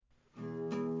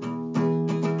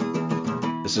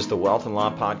This is the Wealth and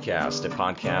Law Podcast, a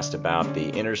podcast about the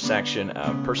intersection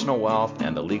of personal wealth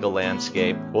and the legal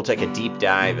landscape. We'll take a deep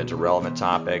dive into relevant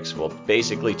topics. We'll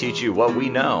basically teach you what we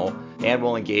know, and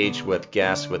we'll engage with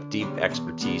guests with deep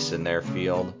expertise in their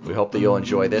field. We hope that you'll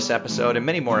enjoy this episode and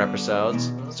many more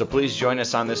episodes. So please join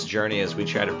us on this journey as we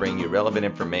try to bring you relevant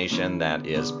information that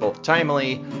is both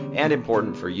timely and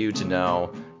important for you to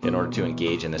know in order to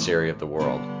engage in this area of the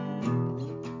world.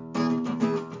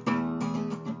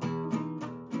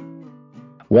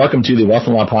 Welcome to the Wealth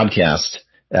and Law Podcast.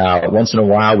 Once in a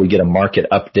while, we get a market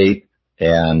update,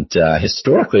 and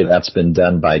historically, that's been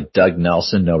done by Doug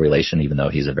Nelson, no relation, even though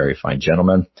he's a very fine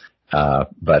gentleman.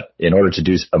 But in order to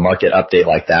do a market update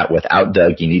like that without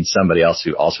Doug, you need somebody else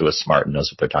who also is smart and knows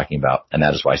what they're talking about, and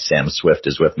that is why Sam Swift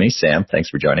is with me. Sam, thanks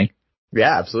for joining.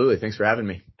 Yeah, absolutely. Thanks for having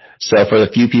me. So for the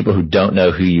few people who don't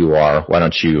know who you are, why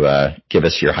don't you give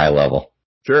us your high level?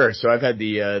 Sure. So I've had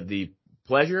the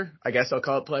pleasure, I guess I'll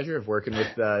call it pleasure, of working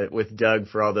with Doug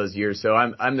for all those years. So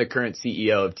I'm the current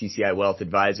CEO of TCI Wealth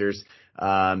Advisors.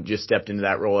 Just stepped into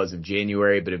that role as of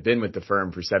January, but have been with the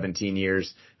firm for 17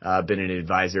 years. Been an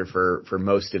advisor for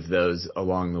most of those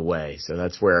along the way. So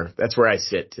that's where I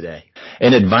sit today.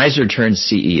 An advisor turned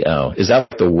CEO. Is that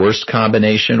the worst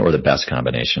combination or the best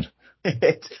combination?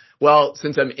 Well,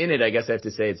 since I'm in it, I guess I have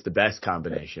to say it's the best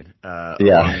combination along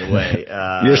the way.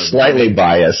 You're slightly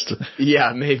biased.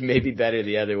 Yeah, maybe better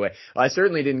the other way. Well, I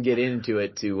certainly didn't get into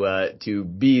it to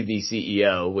be the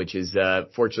CEO, which is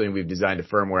fortunately we've designed a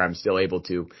firm where I'm still able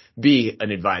to be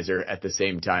an advisor at the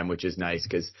same time, which is nice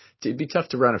because it'd be tough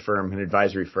to run an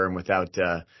advisory firm without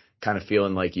kind of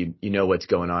feeling like you know what's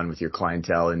going on with your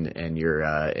clientele and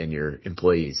your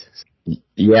employees.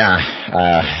 Yeah,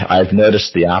 I've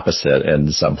noticed the opposite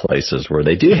in some places where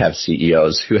they do have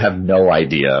CEOs who have no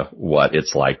idea what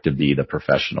it's like to be the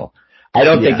professional. I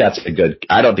don't think that's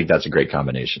a great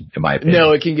combination, in my opinion.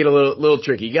 No, it can get a little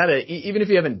tricky. You gotta, even if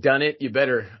you haven't done it, you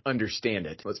better understand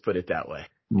it. Let's put it that way.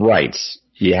 Right.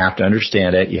 You have to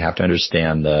understand it. You have to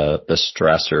understand the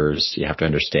stressors. You have to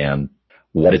understand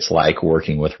what it's like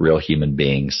working with real human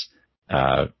beings.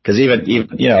 'Cause even,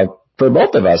 you know, for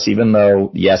both of us, even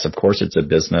though, yes, of course, it's a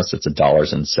business, it's a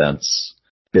dollars and cents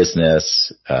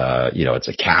business, it's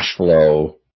a cash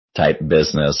flow type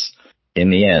business. In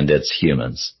the end, it's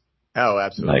humans. Oh,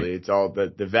 absolutely. It's all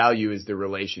the value is the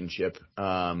relationship,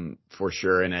 for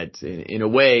sure. And it's in a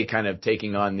way kind of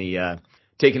taking on the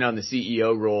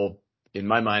CEO role. In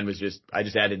my mind I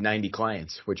just added 90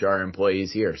 clients, which are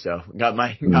employees here. So got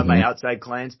my outside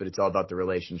clients, but it's all about the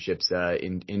relationships,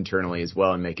 internally as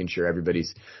well, and making sure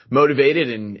everybody's motivated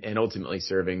and ultimately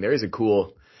serving. There is a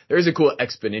cool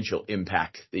exponential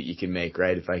impact that you can make,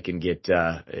 right? If I can get,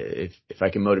 if I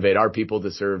can motivate our people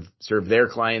to serve their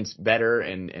clients better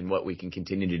and what we can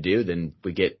continue to do, then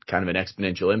we get kind of an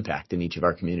exponential impact in each of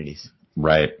our communities.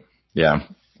 Right. Yeah.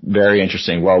 Very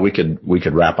interesting. Well, we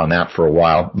could wrap on that for a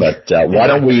while, but why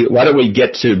don't we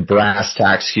get to brass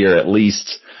tacks here at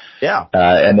least? Yeah.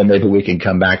 And then maybe we can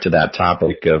come back to that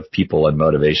topic of people and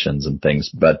motivations and things.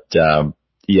 But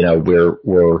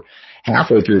we're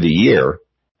halfway through the year.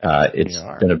 It's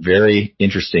been a very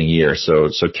interesting year.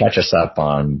 So catch us up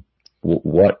on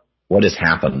what has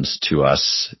happened to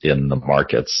us in the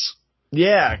markets.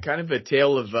 Yeah, kind of a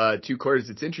tale of two quarters.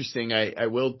 It's interesting. I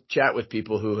will chat with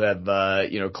people who have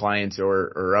clients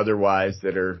or otherwise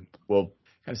that will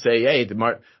kind of say, hey,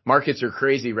 the markets are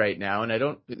crazy right now,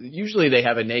 and usually they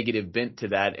have a negative bent to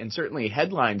that, and certainly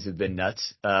headlines have been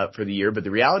nuts for the year, but the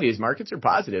reality is markets are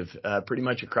positive pretty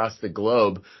much across the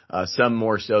globe, some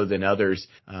more so than others.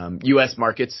 U.S.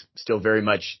 markets still very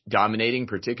much dominating,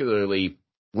 particularly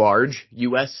large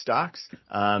U.S. stocks,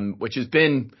 which has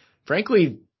been,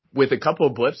 frankly, with a couple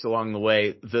of blips along the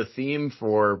way, the theme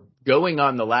for going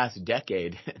on the last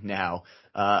decade now,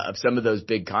 of some of those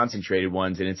big concentrated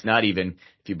ones. And it's not even,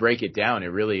 if you break it down, it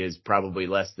really is probably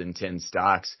less than 10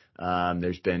 stocks.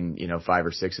 There's been, 5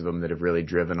 or 6 of them that have really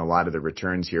driven a lot of the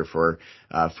returns here for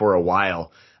a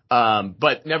while.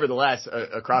 But nevertheless,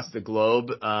 across the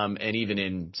globe, and even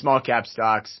in small cap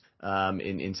stocks,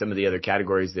 in some of the other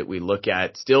categories that we look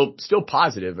at, still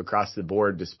positive across the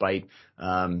board, despite,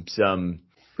 some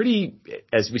pretty,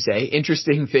 as we say,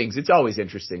 interesting things. It's always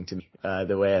interesting to me,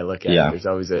 the way I look at it. There's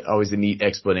always a neat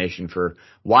explanation for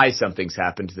why something's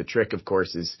happened. The trick, of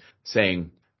course, is saying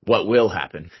what will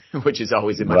happen, which is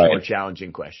always a much more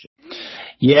challenging question.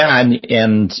 Yeah.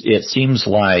 And it seems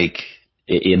like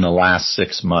in the last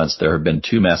 6 months, there have been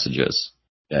 2 messages,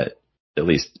 at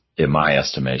least in my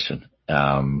estimation.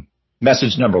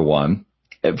 Message number 1,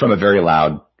 from a very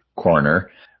loud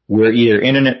corner, we're either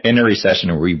in a recession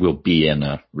or we will be in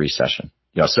a recession.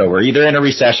 So we're either in a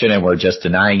recession and we're just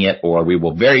denying it, or we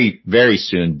will very, very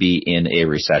soon be in a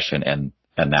recession, and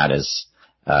that is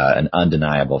an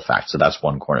undeniable fact. So that's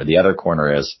one corner. The other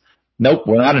corner is, nope,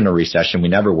 we're not in a recession. We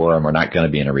never were, and we're not going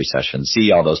to be in a recession.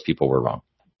 See, all those people were wrong.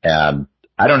 And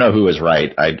I don't know who is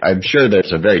right. I'm sure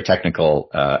there's a very technical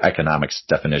economics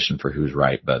definition for who's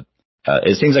right, but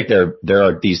it seems like there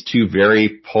are these two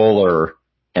very polar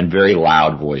and very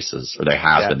loud voices, or there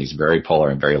has been these very polar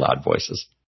and very loud voices.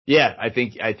 Yeah, I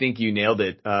think you nailed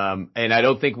it. And I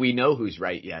don't think we know who's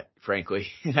right yet, frankly.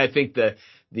 I think the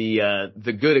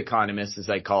good economists, as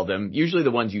I call them, usually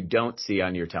the ones you don't see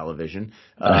on your television,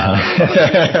 are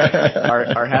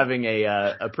having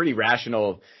a pretty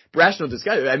rational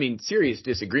discussion. I mean, serious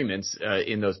disagreements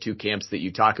in those two camps that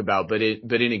you talk about, but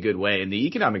in a good way. And the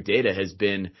economic data has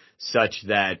been such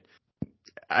that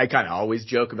I kind of always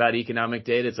joke about economic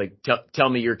data. It's like, tell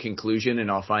me your conclusion and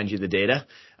I'll find you the data.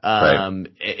 Right. And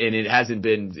it hasn't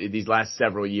been these last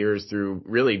several years through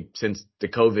really since the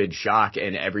COVID shock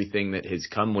and everything that has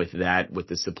come with that, with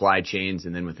the supply chains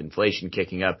and then with inflation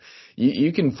kicking up.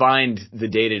 You can find the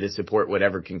data to support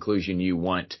whatever conclusion you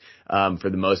want, for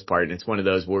the most part. And it's one of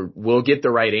those where we'll get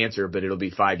the right answer, but it'll be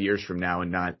 5 years from now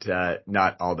and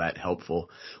not all that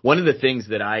helpful. One of the things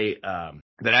that I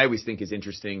always think is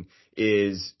interesting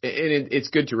is, and it's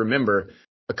good to remember,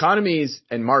 economies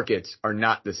and markets are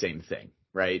not the same thing,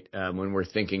 right? When we're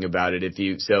thinking about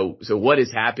it, so what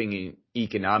is happening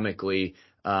economically,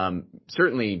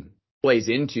 certainly plays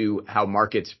into how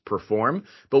markets perform,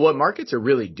 but what markets are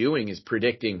really doing is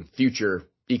predicting future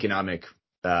economic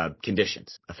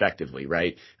conditions effectively,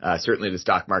 right? Certainly the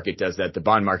stock market does that. The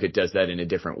bond market does that in a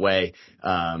different way,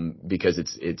 because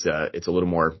it's a little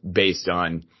more based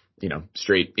on,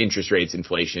 straight interest rates,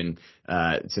 inflation,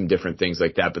 some different things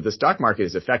like that. But the stock market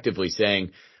is effectively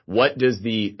saying, what does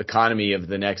the economy of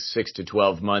the next 6 to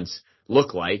 12 months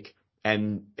look like?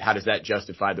 And how does that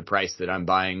justify the price that I'm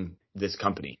buying this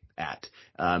company at?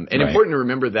 And Right. Important to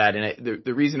remember that. And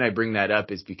the reason I bring that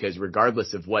up is because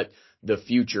regardless of what the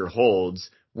future holds,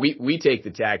 we take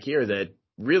the tack here that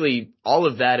really all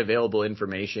of that available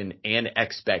information and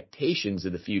expectations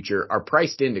of the future are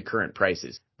priced into current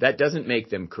prices. That doesn't make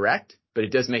them correct, but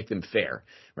it does make them fair,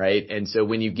 right? And so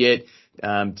when you get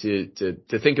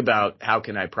to think about how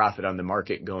can I profit on the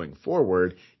market going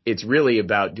forward, it's really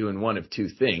about doing one of two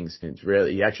things. It's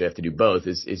really, you actually have to do both,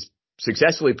 is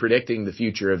successfully predicting the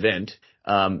future event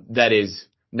that is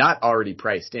not already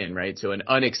priced in, right? So an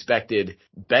unexpected,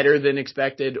 better than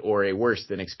expected, or a worse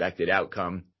than expected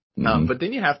outcome. Mm-hmm. But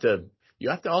then you have to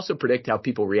also predict how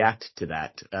people react to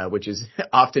that, which is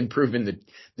often proven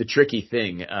the tricky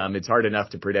thing. It's hard enough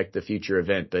to predict the future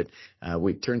event, but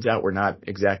turns out we're not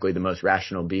exactly the most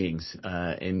rational beings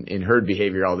in herd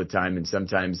behavior all the time. And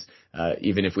sometimes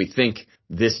even if we think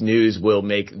this news will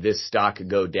make this stock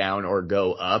go down or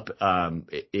go up,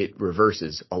 it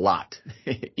reverses a lot,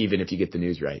 even if you get the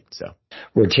news right. So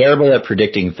we're terrible at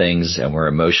predicting things, and we're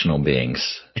emotional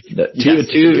beings. Yes,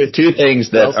 two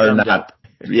things that well are not. up.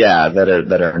 Yeah,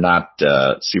 that are not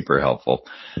super helpful.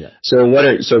 Yeah. So what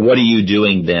are you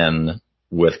doing then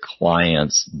with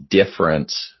clients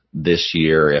different this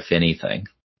year, if anything?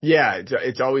 Yeah,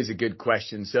 it's always a good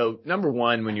question. So number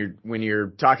one, when you're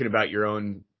talking about your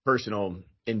own personal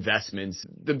investments,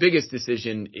 the biggest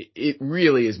decision, it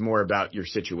really is more about your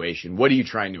situation. What are you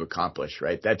trying to accomplish,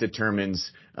 right? That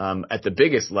determines, at the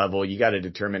biggest level, you got to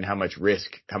determine how much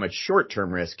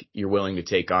short-term risk you're willing to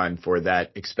take on for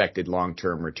that expected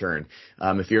long-term return.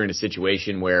 If you're in a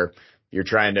situation where you're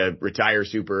trying to retire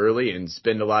super early and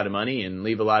spend a lot of money and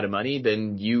leave a lot of money,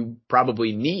 then you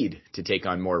probably need to take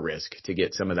on more risk to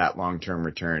get some of that long-term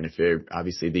return.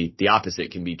 Obviously the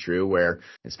opposite can be true, where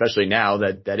especially now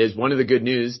that is one of the good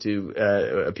news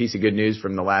a piece of good news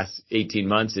from the last 18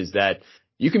 months is that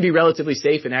you can be relatively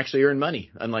safe and actually earn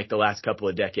money, unlike the last couple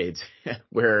of decades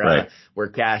where Right. Where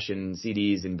cash and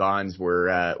CDs and bonds were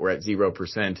at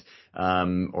 0%,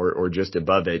 or just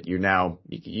above it.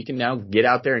 You can now get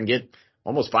out there and get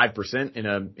almost 5% in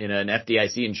an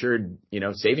FDIC insured,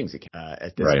 savings account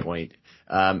at this Right. point.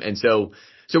 And so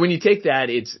when you take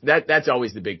that's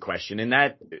always the big question.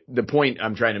 And the point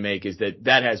I'm trying to make is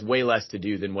that has way less to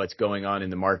do than what's going on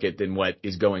in the market than what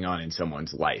is going on in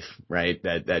someone's life, right?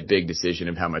 That big decision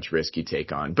of how much risk you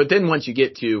take on. But then once you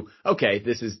get to, okay,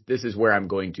 this is where I'm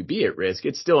going to be at risk,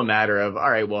 it's still a matter of,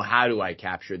 all right, well, how do I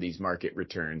capture these market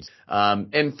returns?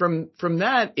 And from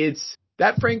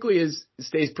that frankly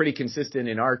stays pretty consistent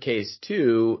in our case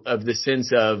too, of the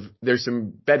sense of there's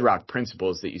some bedrock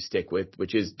principles that you stick with,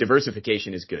 which is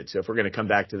diversification is good. So if we're going to come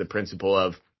back to the principle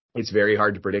of it's very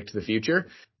hard to predict the future,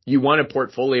 you want a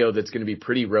portfolio that's going to be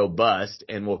pretty robust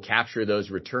and will capture those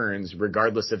returns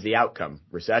regardless of the outcome.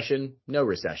 Recession, no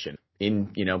recession.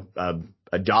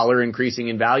 A dollar increasing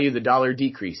in value, the dollar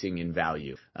decreasing in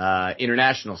value.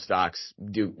 International stocks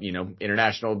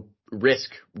international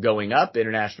risk going up,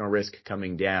 international risk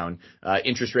coming down,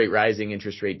 interest rate rising,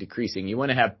 interest rate decreasing. You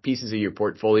want to have pieces of your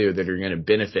portfolio that are going to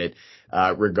benefit,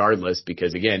 regardless,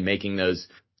 because again,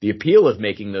 the appeal of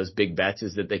making those big bets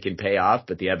is that they can pay off,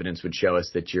 but the evidence would show us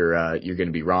that you're going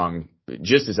to be wrong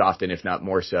just as often, if not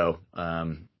more so,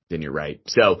 than you're right.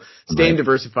 So staying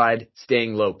diversified,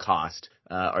 staying low cost,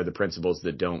 are the principles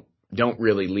that don't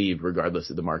really leave regardless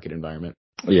of the market environment.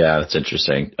 Yeah, that's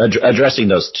interesting. Addressing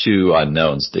those two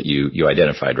unknowns that you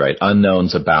identified, right?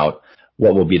 Unknowns about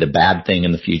what will be the bad thing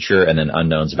in the future, and then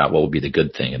unknowns about what will be the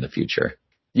good thing in the future.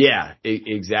 Yeah,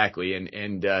 exactly.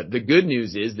 And the good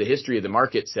news is the history of the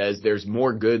market says there's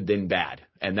more good than bad,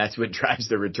 and that's what drives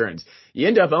the returns. You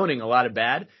end up owning a lot of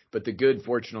bad, but the good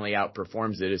fortunately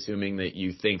outperforms it, assuming that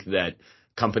you think that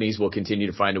companies will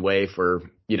continue to find a way for,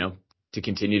 to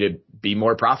continue to be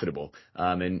more profitable.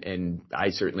 And I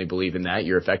certainly believe in that.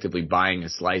 You're effectively buying a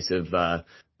slice of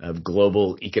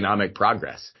global economic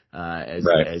progress,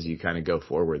 as you kind of go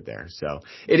forward there. So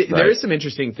there is some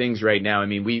interesting things right now. I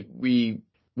mean, we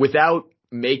without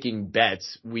making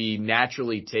bets, we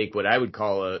naturally take what I would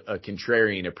call a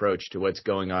contrarian approach to what's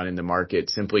going on in the market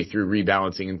simply through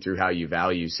rebalancing and through how you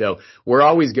value. So we're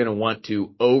always going to want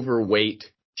to overweight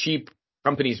cheap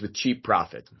companies with cheap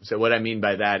profit. So what I mean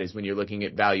by that is when you're looking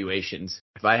at valuations,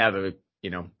 if I have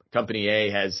company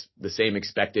A has the same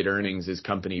expected earnings as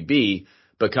company B,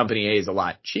 but company A is a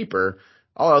lot cheaper,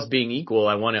 all else being equal,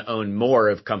 I want to own more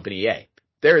of company A.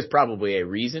 There is probably a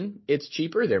reason it's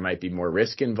cheaper. There might be more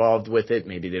risk involved with it.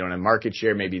 Maybe they don't have market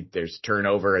share. Maybe there's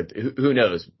turnover. Who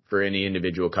knows for any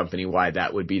individual company why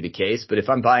that would be the case. But if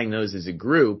I'm buying those as a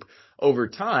group over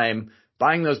time,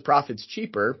 buying those profits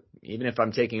cheaper, even if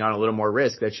I'm taking on a little more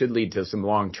risk, that should lead to some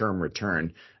long-term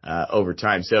return over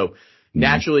time. So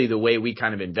naturally, the way we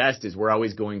kind of invest is we're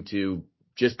always going to,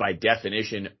 just by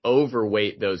definition,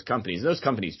 overweight those companies. Those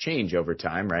companies change over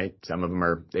time, right? Some of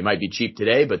them they might be cheap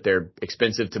today, but they're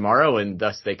expensive tomorrow, and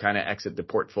thus they kind of exit the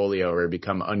portfolio or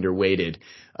become underweighted.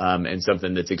 And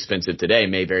something that's expensive today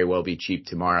may very well be cheap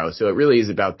tomorrow. So it really is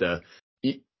about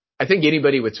I think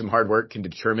anybody with some hard work can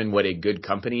determine what a good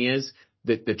company is.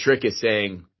 The trick is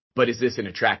saying, but is this an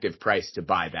attractive price to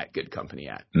buy that good company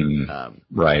at?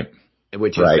 Right.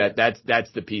 Which is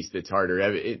that's the piece that's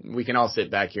harder. We can all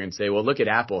sit back here and say, well, look at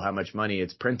Apple, how much money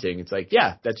it's printing. It's like,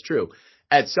 yeah, that's true.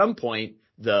 At some point,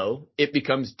 though, it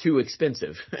becomes too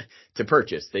expensive to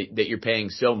purchase, that you're paying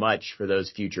so much for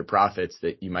those future profits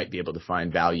that you might be able to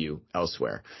find value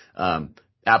elsewhere.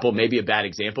 Apple may be a bad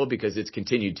example because it's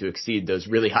continued to exceed those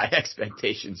really high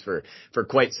expectations for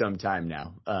quite some time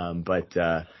now. But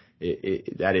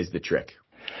that is the trick.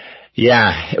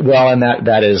 Yeah. Well, and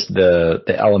that is the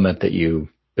element that you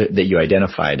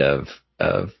identified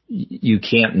of you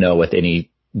can't know with any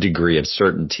degree of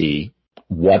certainty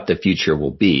what the future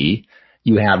will be.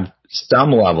 You have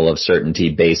some level of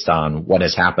certainty based on what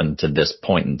has happened to this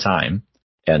point in time.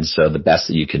 And so the best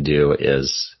that you could do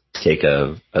is take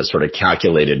a sort of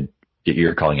calculated,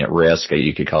 you're calling it risk, or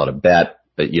you could call it a bet,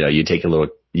 but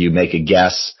you make a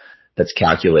guess that's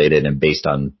calculated and based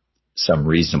on some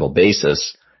reasonable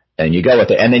basis, and you go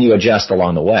with it, and then you adjust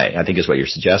along the way, I think is what you're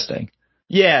suggesting.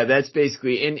 Yeah, that's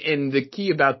basically, and the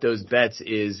key about those bets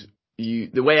is the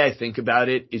way I think about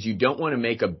it is you don't want to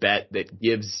make a bet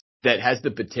that has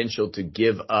the potential to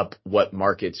give up what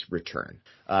markets return.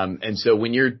 And so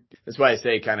that's why I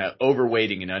say kind of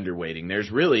overweighting and underweighting.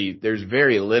 There's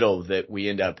very little that we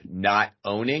end up not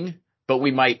owning, but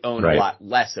we might own a lot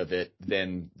less of it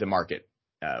than the market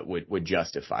would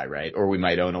justify, right? Or we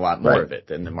might own a lot more of it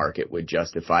than the market would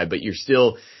justify. But you're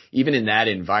still, even in that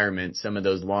environment, some of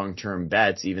those long-term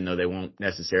bets, even though they won't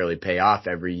necessarily pay off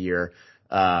every year,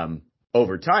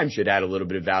 over time should add a little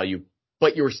bit of value.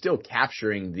 But you're still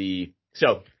capturing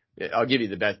so I'll give you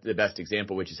the best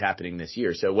example, which is happening this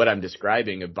year. So what I'm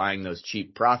describing of buying those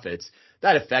cheap profits,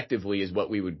 that effectively is what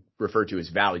we would refer to as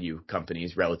value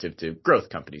companies relative to growth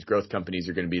companies. Growth companies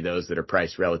are going to be those that are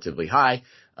priced relatively high,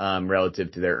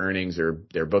 relative to their earnings or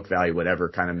their book value, whatever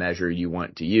kind of measure you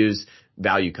want to use.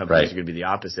 Value companies are going to be the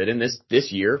opposite. And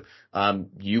this year,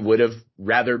 you would have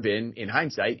rather been, in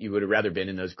hindsight,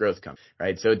 in those growth companies,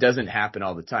 right? So it doesn't happen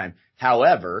all the time.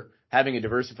 However, having a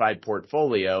diversified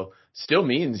portfolio still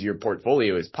means your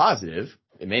portfolio is positive.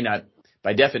 It may not,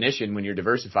 by definition, when you're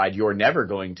diversified, you're never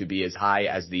going to be as high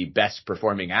as the best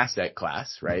performing asset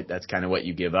class, right? That's kind of what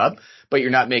you give up, but you're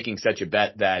not making such a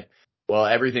bet that Well,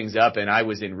 everything's up, and I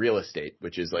was in real estate,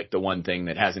 which is like the one thing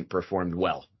that hasn't performed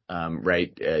well,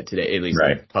 today, at least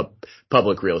Right. in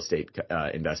public real estate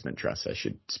investment trusts. I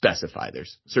should specify.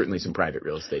 There's certainly some private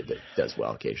real estate that does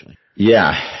well occasionally.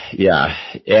 Yeah.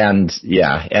 And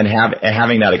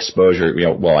having that exposure,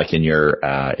 well, like in your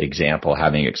example,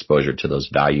 having exposure to those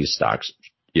value stocks,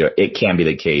 it can be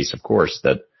the case, of course,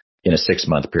 that in a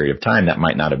 6-month period of time, that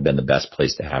might not have been the best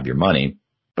place to have your money.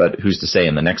 But who's to say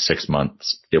in the next 6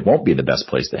 months, it won't be the best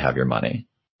place to have your money?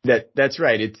 That's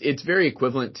right. It's very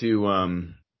equivalent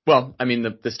to,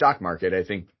 the stock market. I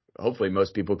think hopefully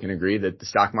most people can agree that the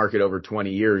stock market over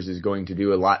 20 years is going to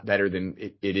do a lot better than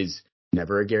it is.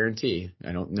 Never a guarantee.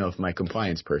 I don't know if my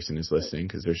compliance person is listening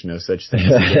because there's no such thing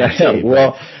as a guarantee.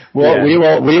 well, yeah. we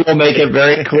will make it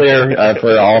very clear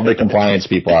for all the compliance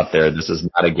people out there, this is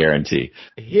not a guarantee.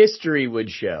 History would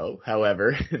show,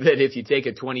 however, that if you take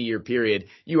a 20-year period,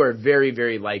 you are very,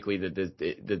 very likely that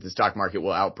the stock market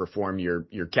will outperform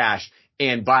your cash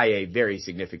and by a very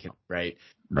significant, right?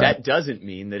 That doesn't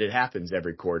mean that it happens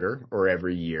every quarter or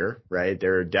every year, right?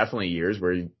 There are definitely years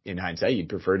where, in hindsight, you'd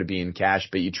prefer to be in cash,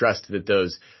 but you trust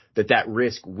that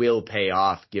risk will pay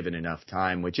off given enough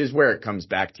time, which is where it comes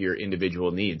back to your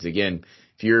individual needs. Again,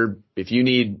 if you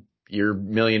need your $1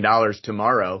 million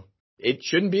tomorrow, it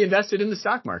shouldn't be invested in the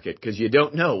stock market because you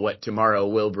don't know what tomorrow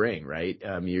will bring, right?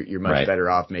 You're much better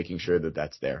off making sure that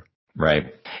that's there.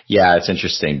 Right. Yeah, it's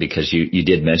interesting because you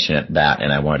did mention that, and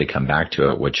I wanted to come back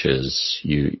to it, which is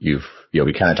we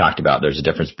kind of talked about there's a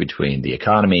difference between the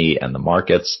economy and the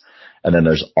markets, and then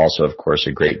there's also, of course,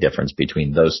 a great difference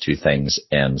between those two things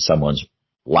and someone's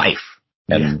life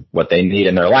and what they need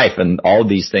in their life, and all of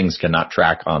these things cannot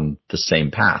track on the same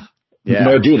path. Yeah.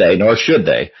 Nor do they, nor should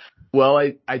they. Well,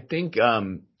 I think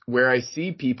where I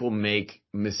see people make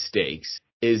mistakes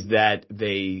is that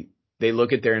they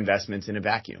look at their investments in a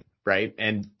vacuum. Right.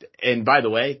 And by the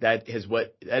way, that is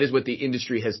what the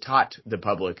industry has taught the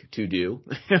public to do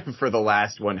for the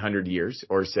last 100 years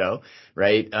or so.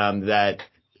 Right. That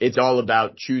it's all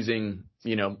about choosing,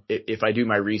 if I do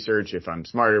my research, if I'm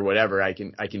smart or whatever, I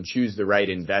can choose the right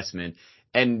investment.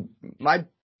 And my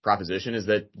proposition is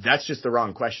that that's just the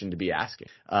wrong question to be asking.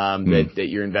 That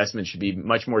your investment should be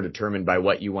much more determined by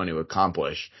what you want to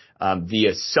accomplish. The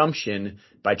assumption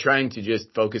by trying to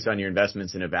just focus on your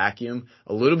investments in a vacuum,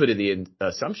 a little bit of the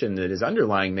assumption that is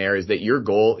underlying there is that your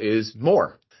goal is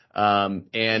more.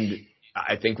 And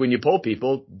I think when you poll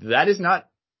people, that is not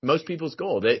most people's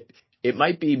goal. That it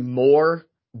might be more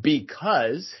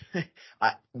because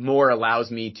more allows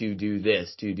me to do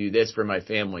this for my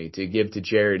family, to give to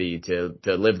charity, to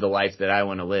live the life that I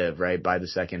want to live, right? Buy the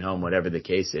second home, whatever the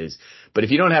case is. But if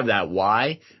you don't have that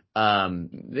why,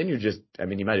 then you're just,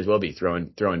 you might as well be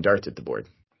throwing darts at the board.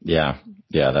 Yeah,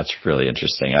 that's really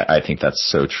interesting. I think that's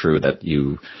so true that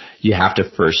you have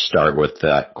to first start with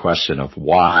that question of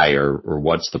why or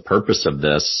what's the purpose of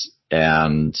this.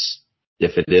 And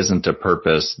if it isn't a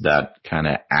purpose that kind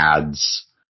of adds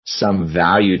some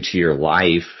value to your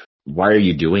life, why are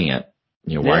you doing it?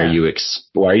 Why are you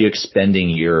expending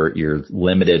your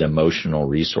limited emotional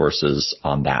resources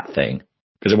on that thing?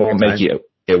 Because it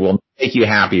will make you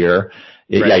happier.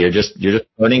 You're just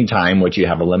burning time, which you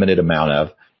have a limited amount of,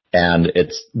 and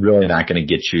it's really not going to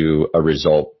get you a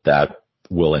result that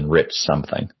will enrich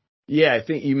something. Yeah, I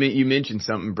think you mentioned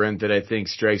something, Brent, that I think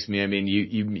strikes me.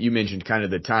 You mentioned kind of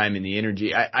the time and the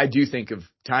energy. I do think of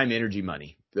time, energy,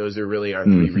 money. Those are really our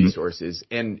three resources.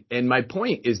 And my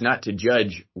point is not to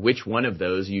judge which one of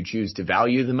those you choose to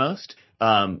value the most.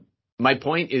 My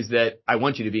point is that I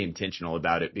want you to be intentional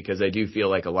about it because I do feel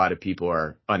like a lot of people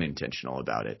are unintentional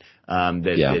about it.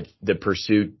 That the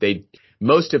pursuit,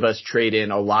 most of us trade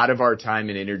in a lot of our time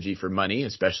and energy for money,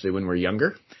 especially when we're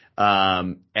younger.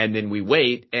 And then we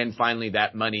wait, and finally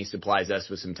that money supplies us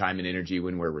with some time and energy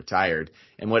when we're retired.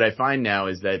 And what I find now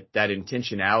is that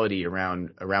intentionality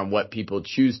around what people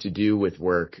choose to do with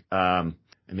work. I've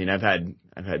had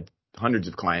hundreds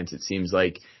of clients, it seems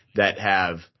like, that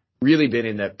have really been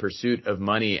in that pursuit of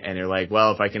money, and they're like,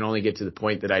 well, if I can only get to the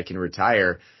point that I can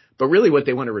retire. But really what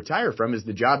they want to retire from is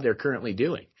the job they're currently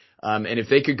doing. And if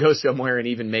they could go somewhere and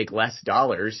even make less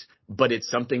dollars, but it's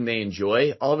something they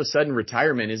enjoy, all of a sudden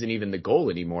retirement isn't even the goal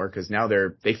anymore because now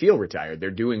they feel retired. They're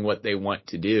doing what they want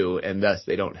to do, and thus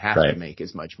they don't have to make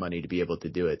as much money to be able to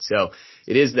do it. So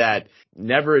it is that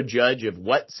never a judge of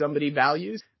what somebody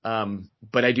values,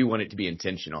 but I do want it to be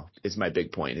intentional is my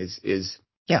big point it's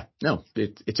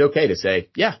okay to say,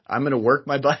 I'm going to work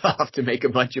my butt off to make a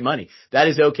bunch of money. That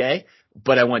is okay,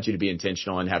 but I want you to be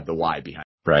intentional and have the why behind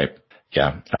it. Right.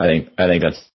 Yeah, I think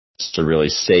that's just a really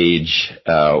sage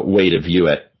way to view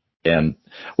it. And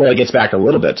it gets back a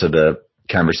little bit to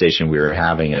conversation we were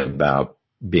having about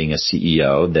being a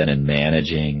CEO than in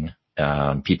managing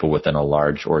people within a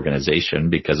large organization,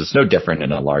 because it's no different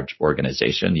in a large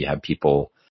organization. You have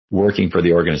people working for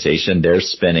the organization. They're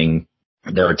spending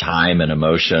their time and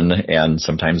emotion and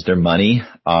sometimes their money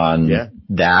on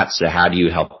that. So how do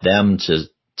you help them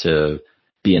to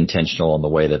be intentional in the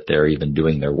way that they're even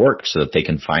doing their work so that they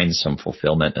can find some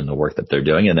fulfillment in the work that they're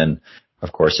doing? And then,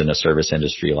 of course, in a service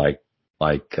industry like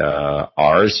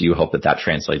ours, you hope that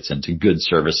translates into good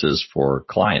services for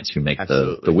clients who make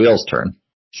the wheels turn.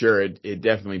 Sure. It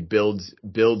definitely builds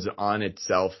on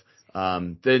itself.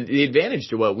 The advantage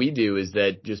to what we do is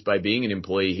that just by being an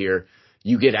employee here,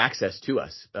 you get access to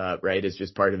us, right? It's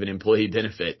just part of an employee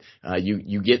benefit.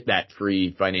 You get that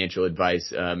free financial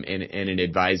advice, and an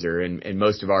advisor, and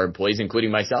most of our employees,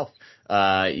 including myself,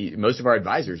 most of our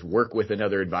advisors work with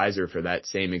another advisor for that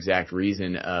same exact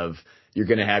reason of you're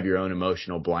going to have your own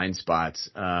emotional blind spots.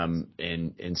 And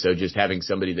so just having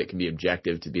somebody that can be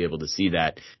objective to be able to see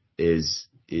that is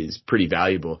pretty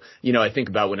valuable. I think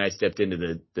about when I stepped into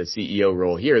the CEO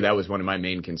role here, that was one of my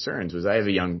main concerns was I have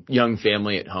a young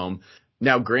family at home.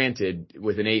 Now, granted,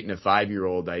 with an 8 and a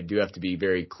 5-year-old, I do have to be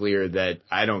very clear that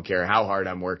I don't care how hard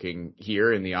I'm working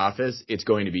here in the office. It's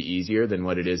going to be easier than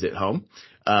what it is at home.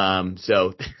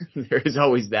 So there is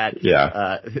always that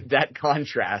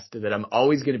contrast that I'm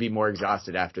always going to be more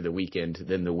exhausted after the weekend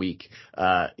than the week,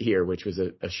 here, which was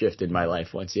a shift in my life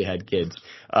once you had kids.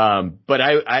 But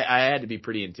I had to be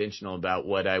pretty intentional about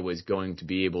what I was going to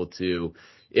be able to,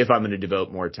 if I'm going to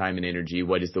devote more time and energy,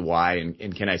 what is the why,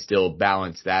 and can I still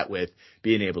balance that with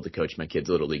being able to coach my kids'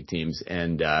 little league teams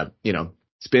and,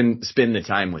 spend the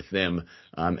time with them.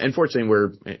 And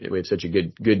fortunately, we have such a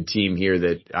good team here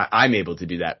that I'm able to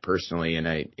do that personally.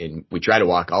 And we try to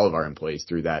walk all of our employees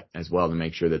through that as well to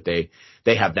make sure that they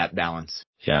have that balance.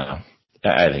 Yeah.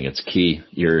 I think it's key.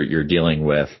 You're dealing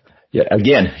with,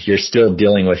 again, you're still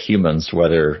dealing with humans,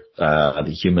 whether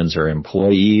the humans are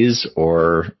employees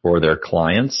or their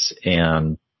clients.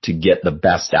 And to get the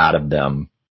best out of them,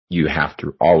 you have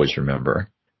to always remember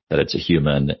that it's a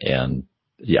human, and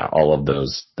all of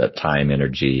those, that time,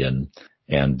 energy, and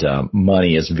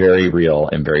money is very real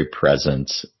and very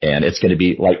present. And it's going to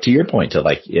be, like, to your point,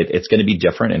 it's going to be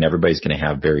different, and everybody's going to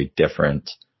have very different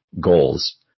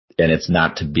goals. And it's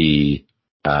not to be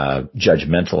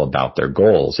judgmental about their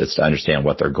goals. It's to understand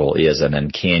what their goal is, and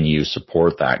then can you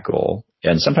support that goal?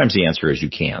 And sometimes the answer is you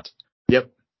can't.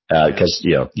 Yep. Because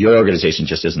your organization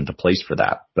just isn't the place for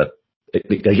that. But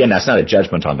again, that's not a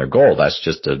judgment on their goal. That's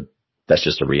just a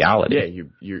reality. Yeah,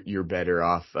 you're better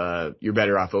off. You're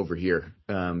better off over here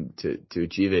to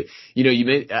achieve it.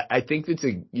 I think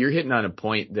you're hitting on a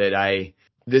point that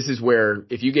this is where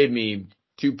if you gave me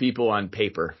two people on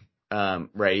paper,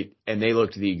 right, and they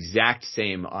looked the exact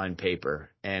same on paper,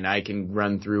 and I can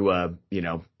run through a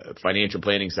financial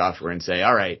planning software and say,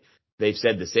 all right, they've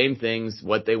said the same things,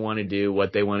 what they want to do,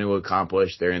 what they want to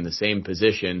accomplish, they're in the same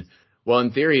position. Well,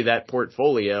 in theory, that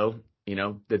portfolio,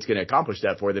 that's going to accomplish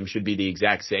that for them should be the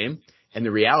exact same. And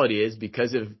the reality is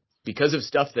because of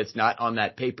stuff that's not on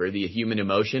that paper, the human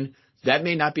emotion, that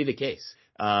may not be the case.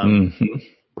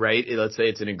 Right? Let's say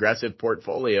it's an aggressive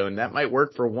portfolio, and that might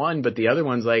work for one, but the other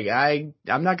one's like, I'm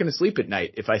not going to sleep at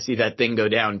night if I see that thing go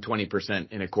down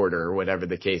 20% in a quarter or whatever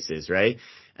the case is, right?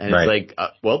 And It's like,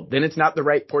 well, then it's not the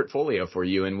right portfolio for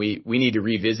you. And we need to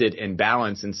revisit and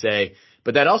balance and say,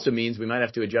 but that also means we might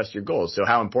have to adjust your goals. So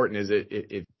how important is it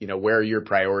if where are your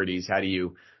priorities? How do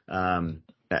you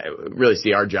really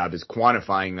see our job is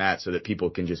quantifying that so that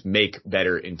people can just make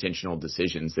better intentional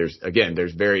decisions. I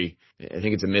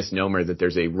think it's a misnomer that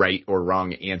there's a right or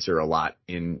wrong answer a lot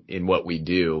in what we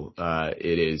do.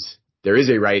 There is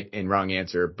a right and wrong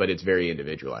answer, but it's very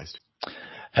individualized.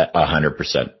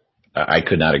 100%. I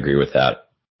could not agree with that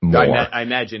more. I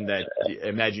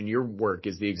imagine your work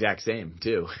is the exact same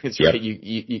too. It's right.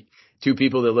 You two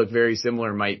people that look very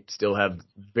similar might still have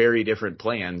very different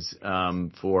plans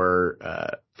for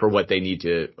what they need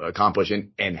to accomplish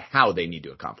and how they need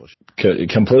to accomplish.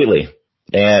 Completely.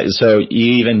 And so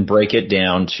you even break it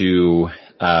down to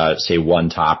say one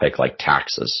topic like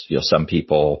taxes. Some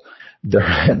people,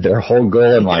 their whole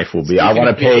goal in life will be, I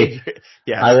want to pay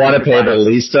the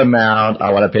least amount.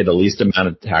 I want to pay the least amount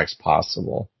of tax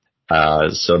possible.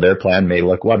 So their plan may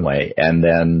look one way, and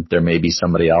then there may be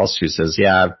somebody else who says,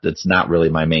 that's not really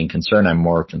my main concern. I'm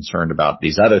more concerned about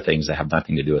these other things that have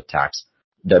nothing to do with tax.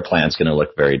 Their plan's going to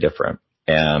look very different.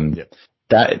 And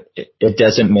that it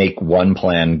doesn't make one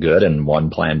plan good and one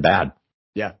plan bad.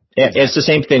 Yeah. Exactly. It's the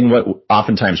same thing.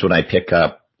 Oftentimes when I pick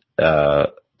up,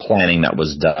 planning that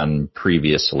was done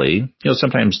previously,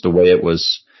 sometimes the way it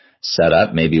was set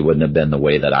up maybe wouldn't have been the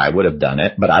way that I would have done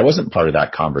it, but I wasn't part of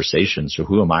that conversation. So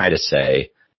who am I to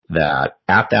say that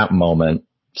at that moment,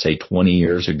 say 20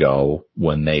 years ago,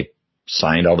 when they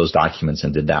signed all those documents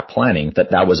and did that planning,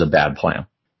 that was a bad plan?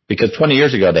 Because 20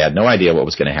 years ago, they had no idea what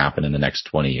was going to happen in the next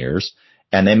 20 years.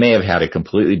 And they may have had a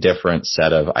completely different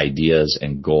set of ideas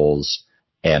and goals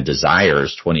and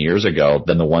desires 20 years ago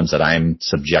than the ones that I'm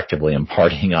subjectively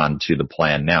imparting onto the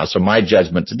plan now. So my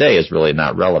judgment today is really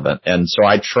not relevant. And so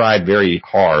I tried very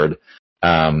hard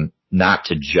not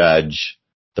to judge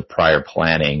the prior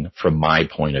planning from my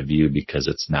point of view, because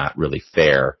it's not really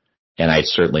fair. And I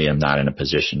certainly am not in a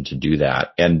position to do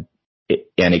that. And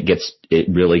it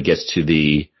really gets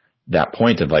to that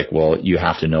point of like, well, you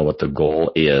have to know what the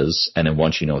goal is. And then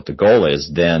once you know what the goal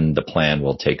is, then the plan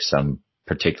will take some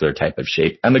particular type of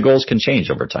shape, and the goals can change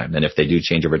over time. And if they do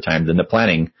change over time, then the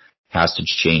planning has to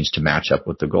change to match up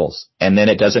with the goals. And then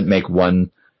it doesn't make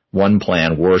one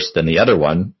plan worse than the other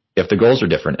one if the goals are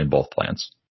different in both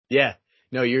plans. Yeah.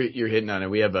 No, you're hitting on it.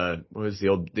 We have what was the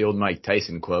old Mike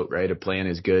Tyson quote, right? A plan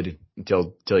is good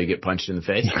until you get punched in the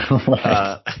face.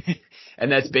 And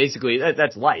that's basically,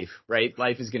 that's life, right?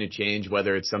 Life is going to change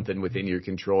whether it's something within your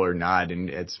control or not. And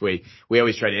it's we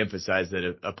always try to emphasize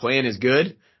that a plan is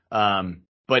good.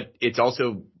 But it's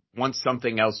also, once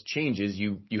something else changes,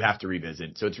 you have to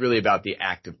revisit. So it's really about the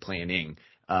act of planning,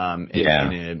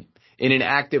 in an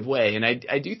active way. And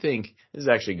I do think this is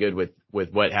actually good with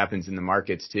what happens in the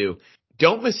markets too.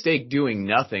 Don't mistake doing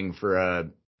nothing for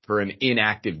an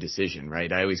inactive decision,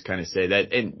 right? I always kind of say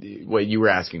that, and what you were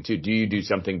asking too, do you do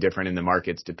something different in the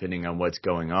markets depending on what's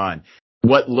going on?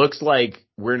 What looks like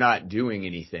we're not doing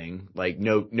anything, like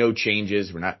no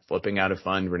changes, we're not flipping out a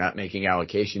fund, we're not making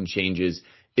allocation changes,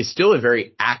 is still a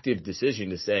very active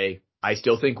decision to say, I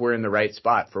still think we're in the right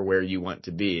spot for where you want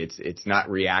to be. It's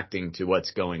not reacting to what's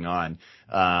going on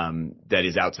that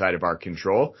is outside of our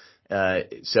control.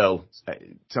 So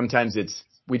sometimes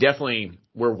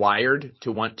we're wired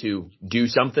to want to do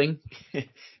something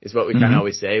is what we kind of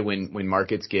always say when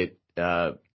markets get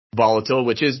volatile,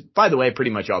 which is, by the way,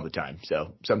 pretty much all the time.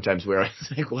 So sometimes we're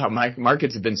like, well, my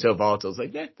markets have been so volatile. It's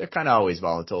like, they're kind of always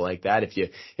volatile like that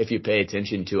if you pay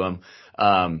attention to them.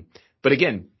 But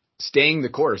again, staying the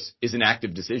course is an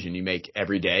active decision you make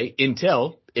every day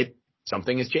until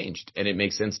something has changed and it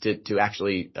makes sense to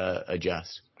actually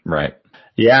adjust. Right.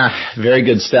 Yeah, very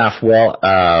good stuff. Well,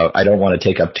 I don't want to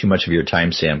take up too much of your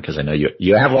time, Sam, because I know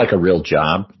you have like a real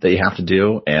job that you have to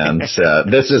do, and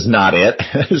this is not it.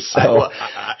 So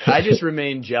I just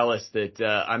remain jealous that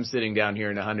I'm sitting down here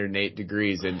in 108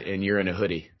 degrees and you're in a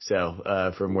hoodie.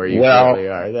 So from where you currently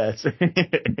are, that's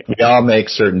we all make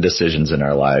certain decisions in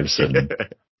our lives, and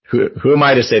who am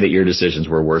I to say that your decisions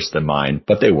were worse than mine?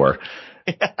 But they were.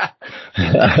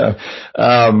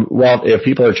 Well, if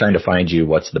people are trying to find you,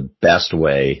 what's the best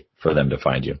way for them to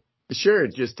find you? Sure.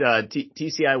 Just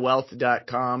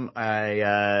tciwealth.com.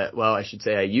 I should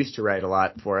say I used to write a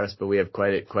lot for us, but we have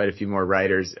quite a few more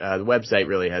writers. The website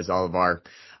really has all of our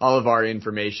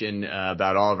information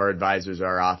about all of our advisors,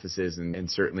 our offices, and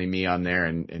certainly me on there,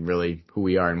 and really who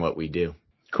we are and what we do.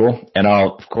 Cool. And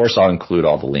I'll include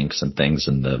all the links and things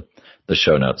in the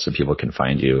show notes so people can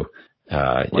find you.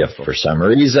 If for some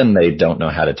reason they don't know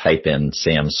how to type in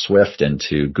Sam Swift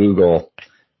into Google,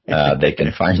 they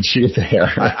can find you there.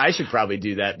 I should probably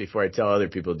do that before I tell other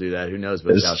people to do that. Who knows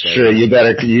what's out there? Sure,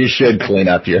 you should clean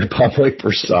up your public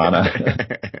persona.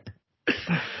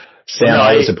 Sam,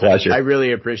 always a pleasure. I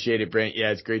really appreciate it, Brent.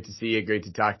 Yeah, it's great to see you. Great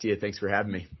to talk to you. Thanks for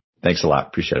having me. Thanks a lot.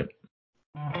 Appreciate it.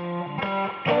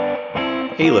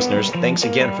 Hey listeners, thanks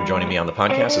again for joining me on the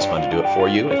podcast. It's fun to do it for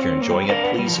you. If you're enjoying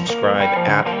it, please subscribe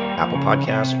at Apple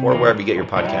Podcasts or wherever you get your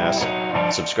podcasts.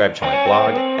 Subscribe to my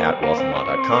blog at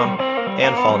wealthandlaw.com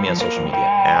and follow me on social media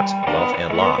at Wealth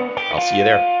and Law. I'll see you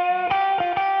there.